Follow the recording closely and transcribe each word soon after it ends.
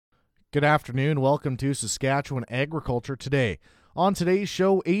Good afternoon. Welcome to Saskatchewan Agriculture Today. On today's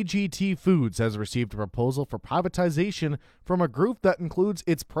show, AGT Foods has received a proposal for privatization from a group that includes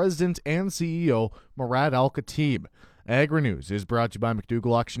its president and CEO, Murad Al-Khatib. Agri-News is brought to you by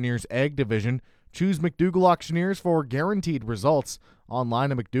McDougall Auctioneers Ag Division. Choose McDougall Auctioneers for guaranteed results.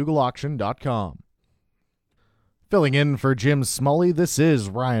 Online at mcdougallauction.com. Filling in for Jim Smully, this is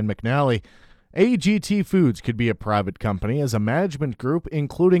Ryan McNally. AGT Foods could be a private company as a management group,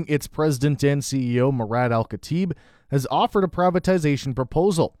 including its president and CEO, Murad Al-Khatib, has offered a privatization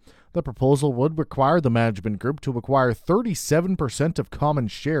proposal. The proposal would require the management group to acquire 37% of common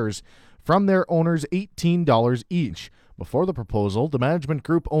shares from their owners, $18 each. Before the proposal, the management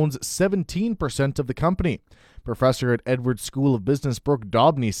group owns 17% of the company. Professor at Edwards School of Business, Brooke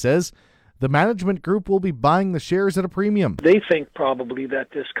Dobney, says the management group will be buying the shares at a premium. They think probably that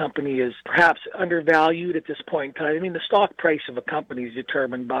this company is perhaps undervalued at this point in time. I mean, the stock price of a company is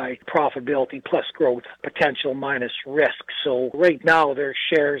determined by profitability plus growth potential minus risk. So right now their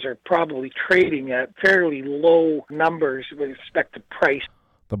shares are probably trading at fairly low numbers with respect to price.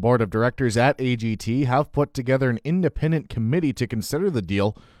 The board of directors at AGT have put together an independent committee to consider the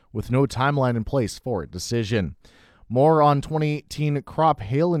deal with no timeline in place for a decision. More on 2018 crop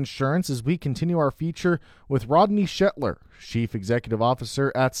hail insurance as we continue our feature with Rodney Shetler, Chief Executive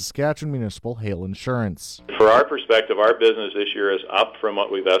Officer at Saskatchewan Municipal Hail Insurance. For our perspective, our business this year is up from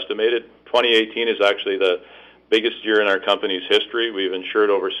what we've estimated. 2018 is actually the biggest year in our company's history. We've insured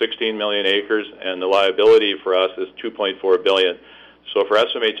over 16 million acres, and the liability for us is $2.4 billion. So for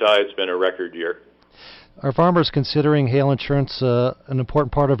SMHI, it's been a record year. Are farmers considering hail insurance an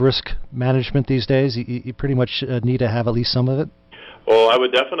important part of risk management these days? You pretty much need to have at least some of it? Well, I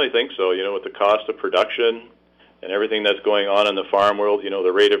would definitely think so. You know, with the cost of production and everything that's going on in the farm world, you know,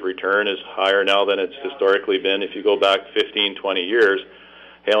 the rate of return is higher now than it's historically been. If you go back 15, 20 years,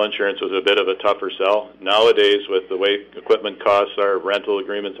 hail insurance was a bit of a tougher sell. Nowadays, with the way equipment costs are, rental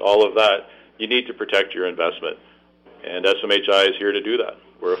agreements, all of that, you need to protect your investment. And SMHI is here to do that.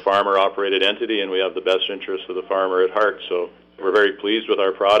 We're a farmer-operated entity, and we have the best interests of the farmer at heart. So we're very pleased with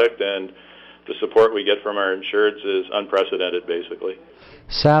our product, and the support we get from our insureds is unprecedented, basically.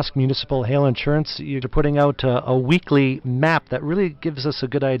 Sask Municipal Hail Insurance, you're putting out a weekly map that really gives us a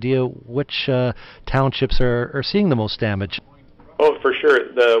good idea which townships are seeing the most damage. Oh, for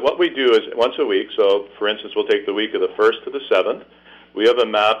sure. What we do is once a week. So, for instance, we'll take the week of the 1st to the 7th. We have a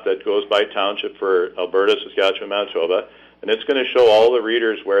map that goes by township for Alberta, Saskatchewan, Manitoba, and it's going to show all the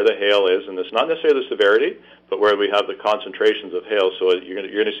readers where the hail is, and it's not necessarily the severity, but where we have the concentrations of hail. So you're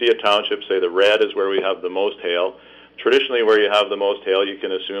going to see a township, say the red is where we have the most hail. Traditionally, where you have the most hail, you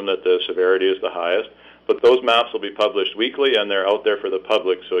can assume that the severity is the highest, but those maps will be published weekly, and they're out there for the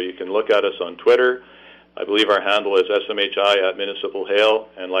public, so you can look at us on Twitter. I believe our handle is SMHI at Municipal Hail,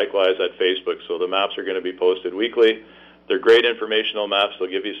 and likewise at Facebook, so the maps are going to be posted weekly. They're great informational maps. They'll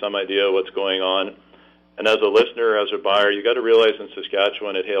give you some idea of what's going on. And as a listener, as a buyer, you got to realize in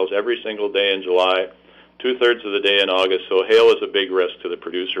Saskatchewan it hails every single day in July, 2/3 of the day in August. So hail is a big risk to the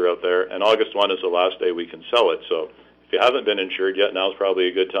producer out there. And August 1 is the last day we can sell it. So if you haven't been insured yet, now's probably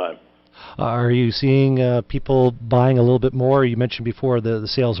a good time. Are you seeing people buying a little bit more? You mentioned before the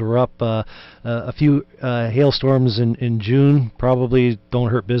sales were up. A few hailstorms in June probably don't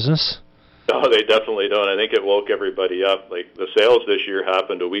hurt business. No, they definitely don't. I think it woke everybody up. Like the sales this year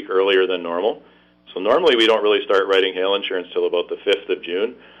happened a week earlier than normal. So normally we don't really start writing hail insurance till about the 5th of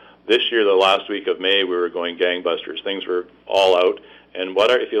June. This year, the last week of May, we were going gangbusters. Things were all out. And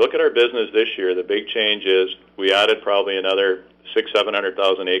if you look at our business this year, the big change is we added probably another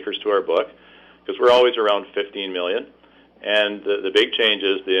 700,000 acres to our book because we're always around 15 million. And the big change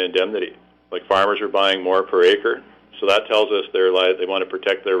is the indemnity. Like farmers are buying more per acre. So that tells us they want to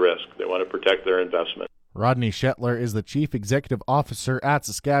protect their risk. They want to protect their investment. Rodney Shetler is the Chief Executive Officer at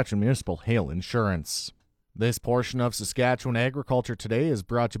Saskatchewan Municipal Hail Insurance. This portion of Saskatchewan Agriculture Today is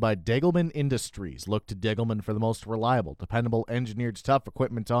brought to you by Degelman Industries. Look to Degelman for the most reliable, dependable, engineered tough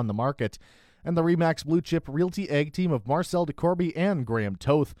equipment on the market. And the RE/MAX Blue Chip Realty Ag Team of Marcel DeCorby and Graham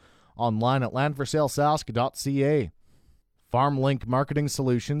Toth. Online at landforsalesask.ca. FarmLink Marketing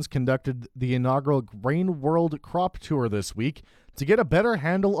Solutions conducted the inaugural Grain World Crop Tour this week to get a better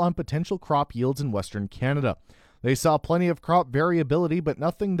handle on potential crop yields in Western Canada. They saw plenty of crop variability, but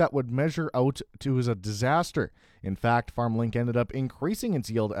nothing that would measure out to as a disaster. In fact, FarmLink ended up increasing its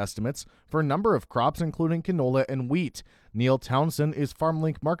yield estimates for a number of crops, including canola and wheat. Neil Townsend is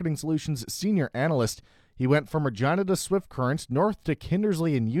FarmLink Marketing Solutions Senior Analyst. He went from Regina to Swift Current, north to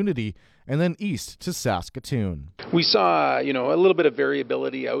Kindersley and Unity, and then east to Saskatoon. We saw, a little bit of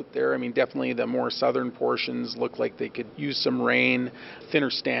variability out there. I mean, definitely the more southern portions looked like they could use some rain,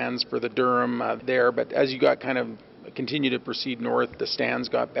 thinner stands for the durum there. But as you got kind of continue to proceed north, the stands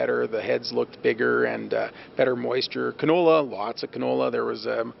got better, the heads looked bigger and better moisture. Canola, lots of canola. There was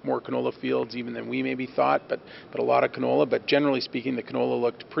more canola fields even than we maybe thought, but a lot of canola. But generally speaking, the canola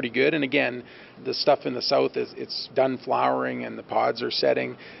looked pretty good. And again, the stuff in the south it's done flowering and the pods are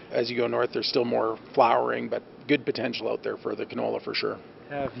setting. As you go north, there's still more flowering, but good potential out there for the canola for sure.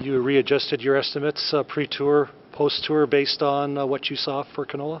 Have you readjusted your estimates pre-tour, post-tour based on what you saw for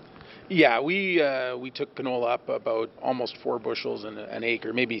canola? Yeah, we took canola up about almost 4 bushels an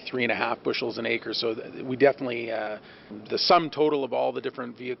acre, maybe 3.5 bushels an acre. So we definitely, the sum total of all the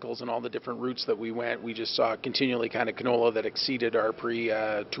different vehicles and all the different routes that we went, we just saw continually kind of canola that exceeded our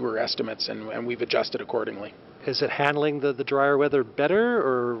pre-tour estimates, and we've adjusted accordingly. Is it handling the drier weather better,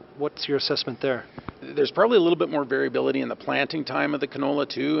 or what's your assessment there? There's probably a little bit more variability in the planting time of the canola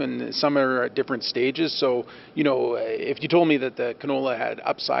too, and some are at different stages. So, if you told me that the canola had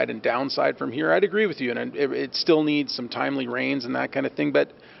upside and downside from here, I'd agree with you, and it still needs some timely rains and that kind of thing.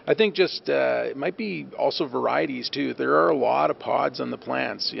 But I think just it might be also varieties too. There are a lot of pods on the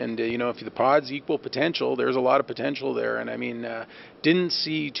plants, and if the pods equal potential, there's a lot of potential there. And I mean, didn't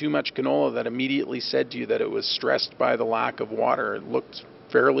see too much canola that immediately said to you that it was stressed by the lack of water. It looked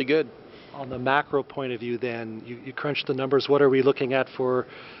fairly good. On the macro point of view, then, you crunched the numbers. What are we looking at for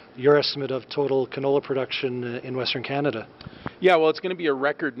your estimate of total canola production in Western Canada? Yeah, well, it's going to be a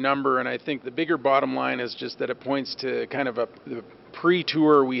record number, and I think the bigger bottom line is just that it points to kind of the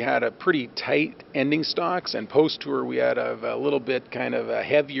pre-tour we had a pretty tight ending stocks, and post-tour we had a little bit kind of a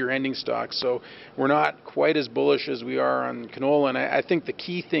heavier ending stocks. So we're not quite as bullish as we are on canola, and I think the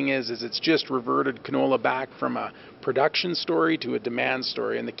key thing is it's just reverted canola back from a production story to a demand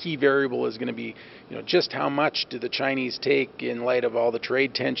story, and the key variable is going to be just how much do the Chinese take in light of all the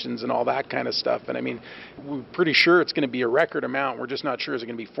trade tensions and all that kind of stuff. And I mean, we're pretty sure it's going to be a record amount. We're just not sure is it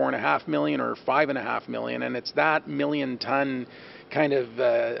going to be 4.5 million or 5.5 million, and it's that million ton kind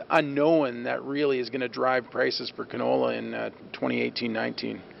of unknown that really is going to drive prices for canola in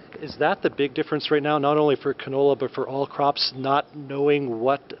 2018-19. Is that the big difference right now, not only for canola but for all crops, not knowing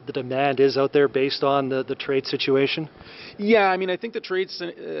what the demand is out there based on the trade situation? Yeah, I mean, I think the trade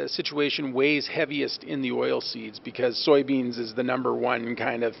situation weighs heaviest in the oil seeds because soybeans is the number one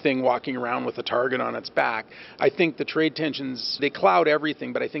kind of thing walking around with a target on its back. I think the trade tensions, they cloud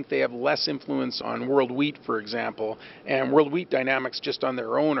everything, but I think they have less influence on world wheat, for example. And world wheat dynamics just on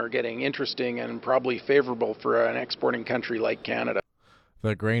their own are getting interesting and probably favorable for an exporting country like Canada.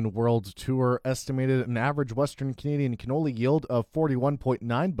 The Grain World Tour estimated an average Western Canadian canola yield of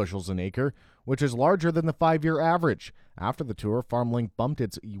 41.9 bushels an acre, which is larger than the 5-year average. After the tour, FarmLink bumped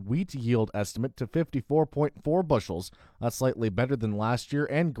its wheat yield estimate to 54.4 bushels. That's slightly better than last year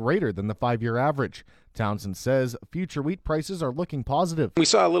and greater than the 5-year average. Townsend says future wheat prices are looking positive. We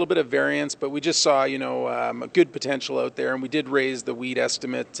saw a little bit of variance, but we just saw, a good potential out there, and we did raise the wheat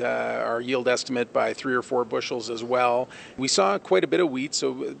estimate, our yield estimate, by 3 or 4 bushels as well. We saw quite a bit of wheat,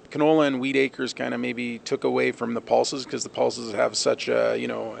 so canola and wheat acres kind of maybe took away from the pulses because the pulses have such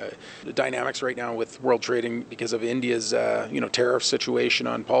dynamics right now with world trading because of India's tariff situation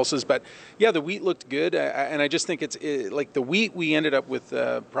on pulses. But yeah, the wheat looked good, and I just think it's like the wheat we ended up with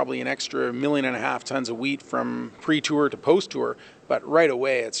probably an extra 1.5 million tons of wheat from pre-tour to post-tour, but right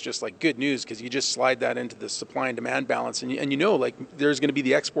away it's just like good news because you just slide that into the supply and demand balance, and there's going to be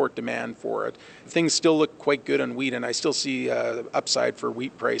the export demand for it. Things still look quite good on wheat, and I still see upside for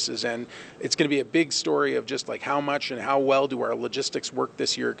wheat prices, and it's going to be a big story of just like how much and how well do our logistics work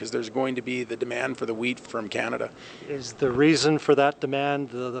this year, because there's going to be the demand for the wheat from Canada. Is the reason for that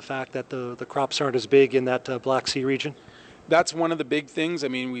demand the fact that the crops aren't as big in that Black Sea region? That's one of the big things. I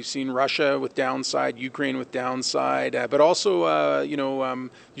mean, we've seen Russia with downside, Ukraine with downside, but also,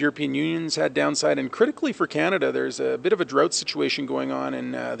 European Union's had downside. And critically for Canada, there's a bit of a drought situation going on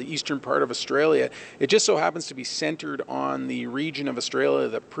in the eastern part of Australia. It just so happens to be centered on the region of Australia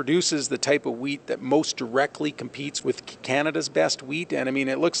that produces the type of wheat that most directly competes with Canada's best wheat. And I mean,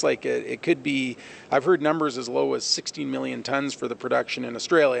 it looks like it could be, I've heard numbers as low as 16 million tons for the production in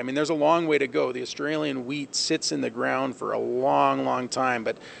Australia. I mean, there's a long way to go. The Australian wheat sits in the ground for a long time,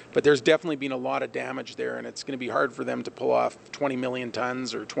 but there's definitely been a lot of damage there, and it's going to be hard for them to pull off 20 million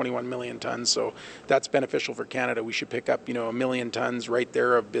tons or 21 million tons. So that's beneficial for Canada. We should pick up 1 million tons right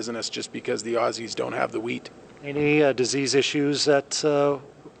there of business just because the Aussies don't have the wheat. Any disease issues that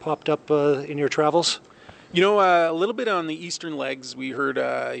popped up in your travels? A little bit on the eastern legs. We heard,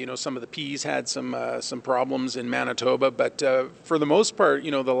 some of the peas had some problems in Manitoba, but for the most part,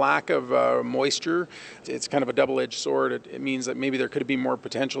 the lack of moisture, it's kind of a double-edged sword. It means that maybe there could be more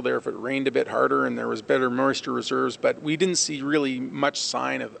potential there if it rained a bit harder and there was better moisture reserves, but we didn't see really much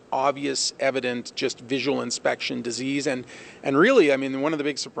sign of obvious, evident, just visual inspection disease. And really, one of the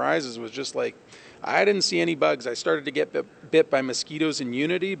big surprises was just like, I didn't see any bugs. I started to get bit by mosquitoes in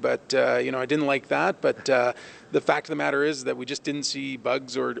Unity, but I didn't like that. But the fact of the matter is that we just didn't see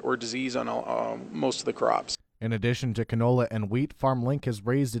bugs or disease on most of the crops. In addition to canola and wheat, FarmLink has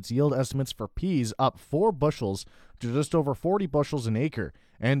raised its yield estimates for peas up 4 bushels to just over 40 bushels an acre,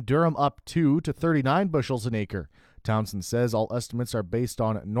 and durum up 2 to 39 bushels an acre. Townsend says all estimates are based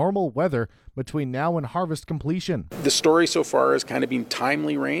on normal weather between now and harvest completion. The story so far has kind of been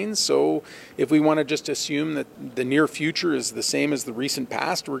timely rains, so if we want to just assume that the near future is the same as the recent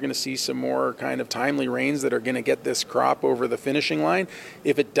past, we're going to see some more kind of timely rains that are going to get this crop over the finishing line.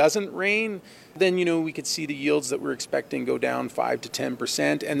 If it doesn't rain, then we could see the yields that we're expecting go down 5 to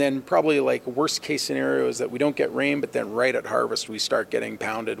 10%, and then probably like worst case scenario is that we don't get rain, but then right at harvest we start getting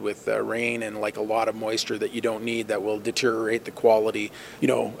pounded with rain and like a lot of moisture that you don't need that will deteriorate the quality.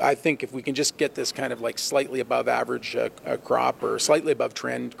 I think if we can just get this kind of like slightly above average crop or slightly above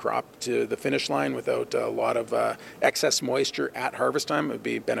trend crop to the finish line without a lot of excess moisture at harvest time, it would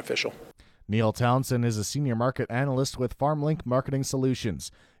be beneficial. Neil Townsend is a senior market analyst with FarmLink Marketing Solutions.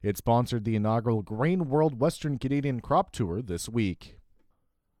 It sponsored the inaugural Grain World Western Canadian Crop Tour this week.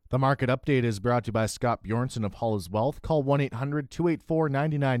 The market update is brought to you by Scott Bjornson of Hollis Wealth. Call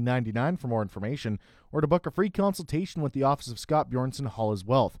 1-800-284-9999 for more information or to book a free consultation with the Office of Scott Bjornson Hollis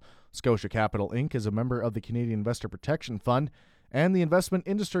Wealth. Scotia Capital Inc. is a member of the Canadian Investor Protection Fund and the Investment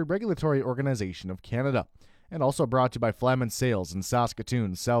Industry Regulatory Organization of Canada. And also brought to you by Flaman Sales in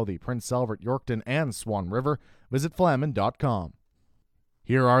Saskatoon, Southey, Prince Albert, Yorkton, and Swan River. Visit flaman.com.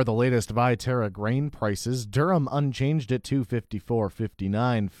 Here are the latest Viterra grain prices. Durum unchanged at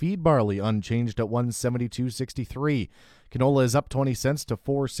 $254.59. Feed barley unchanged at $172.63. Canola is up 20 cents to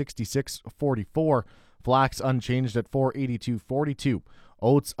 $466.44. Flax unchanged at $482.42.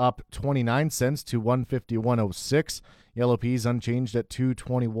 Oats up 29 cents to $151.06. Yellow peas unchanged at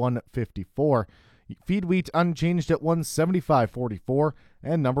 $221.54. Feed wheat unchanged at $175.44,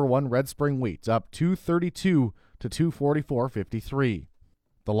 and number 1 red spring wheat up $232 to $244.53.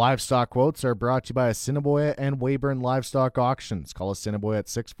 The livestock quotes are brought to you by Assiniboia and Weyburn Livestock Auctions. Call Assiniboia at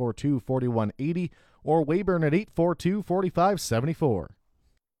 642-4180 or Weyburn at 842-4574.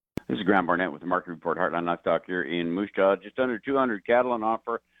 This is Graham Barnett with the Market Report, Heartland Livestock here in Moose Jaw. Just under 200 cattle on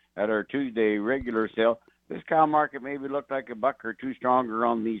offer at our Tuesday regular sale. This cow market maybe looked like a buck or two stronger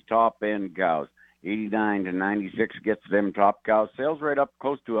on these top-end cows. 89 to 96 gets them top cows. Sales right up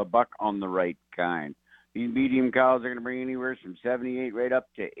close to a buck on the right kind. These medium cows are going to bring anywhere from 78 right up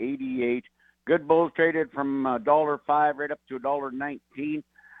to 88. Good bulls traded from $1.05 right up to $1.19.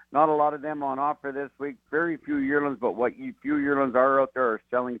 Not a lot of them on offer this week. Very few yearlings, but what few yearlings are out there are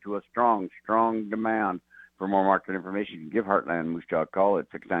selling to a strong demand. For more market information, you can give Heartland Moose Jaw a call at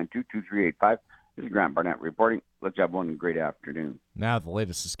 692-2385. This is Grant Barnett reporting. Let's have one great afternoon. Now the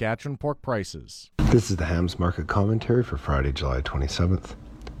latest Saskatchewan pork prices. This is the hams market commentary for Friday, July 27th.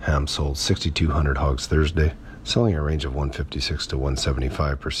 Ham sold 6,200 hogs Thursday, selling a range of $156 to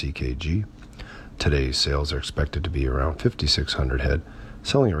 $175 per ckg. Today's sales are expected to be around 5,600 head,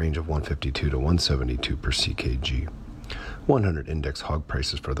 selling a range of $152 to $172 per ckg. 100 index hog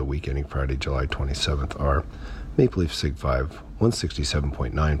prices for the week ending Friday, July 27th are Maple Leaf Sig 5,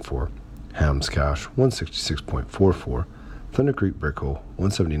 167.94, Hams Cash, 166.44, Thunder Creek Brickle,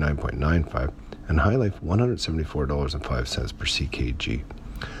 179.95, and High Life, $174.05 per ckg.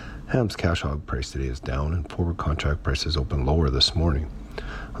 Hams Cash hog price today is down, and forward contract prices opened lower this morning.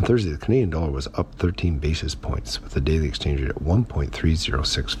 On Thursday, the Canadian dollar was up 13 basis points, with the daily exchange rate at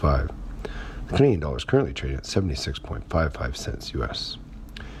 1.3065. The Canadian dollar is currently trading at 76.55 cents U.S.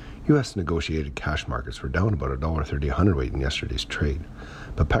 U.S. negotiated cash markets were down about $1.30 a hundredweight in yesterday's trade,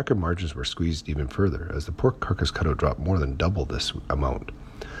 but packer margins were squeezed even further as the pork carcass cutout dropped more than double this amount.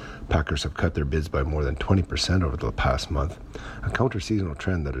 Packers have cut their bids by more than 20% over the past month, a counter-seasonal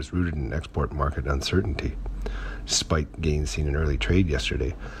trend that is rooted in export market uncertainty. Despite gains seen in early trade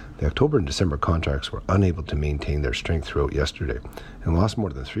yesterday, the October and December contracts were unable to maintain their strength throughout yesterday and lost more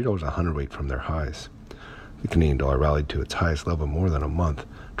than $3 a hundredweight from their highs. The Canadian dollar rallied to its highest level in more than a month,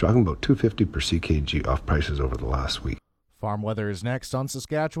 dropping about $2.50 per ckg off prices over the last week. Farm weather is next on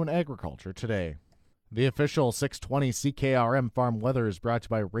Saskatchewan Agriculture Today. The official 620 CKRM farm weather is brought to you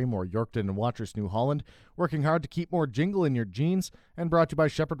by Raymore, Yorkton, and Watrous, New Holland, working hard to keep more jingle in your jeans, and brought to you by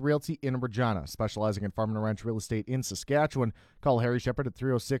Shepherd Realty in Regina, specializing in farm and ranch real estate in Saskatchewan. Call Harry Shepherd at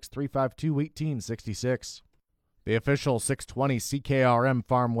 306-352-1866. The official 620 CKRM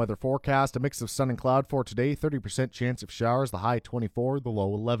farm weather forecast, a mix of sun and cloud for today, 30% chance of showers, the high 24, the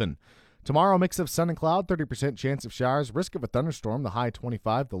low 11. Tomorrow, mix of sun and cloud, 30% chance of showers, risk of a thunderstorm, the high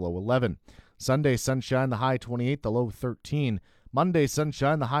 25, the low 11. Sunday, sunshine, the high 28, the low 13. Monday,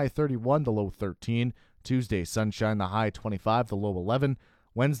 sunshine, the high 31, the low 13. Tuesday, sunshine, the high 25, the low 11.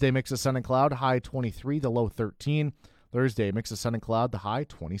 Wednesday, mix of sun and cloud, high 23, the low 13. Thursday, mix of sun and cloud, the high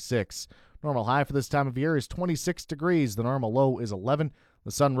 26. Normal high for this time of year is 26 degrees. The normal low is 11.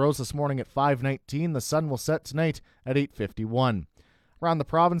 The sun rose this morning at 5:19. The sun will set tonight at 8:51. Around the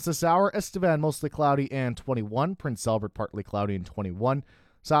province this hour, Estevan mostly cloudy and 21. Prince Albert partly cloudy and 21.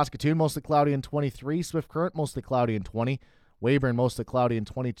 Saskatoon mostly cloudy and 23. Swift Current mostly cloudy and 20. Weyburn mostly cloudy and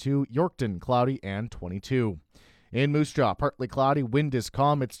 22. Yorkton cloudy and 22. In Moose Jaw, partly cloudy, wind is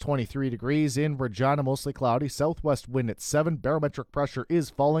calm, it's 23 degrees. In Regina, mostly cloudy, southwest wind at 7. Barometric pressure is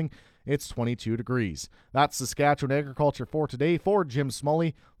falling, it's 22 degrees. That's Saskatchewan Agriculture for today. For Jim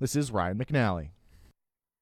Smully, this is Ryan McNally.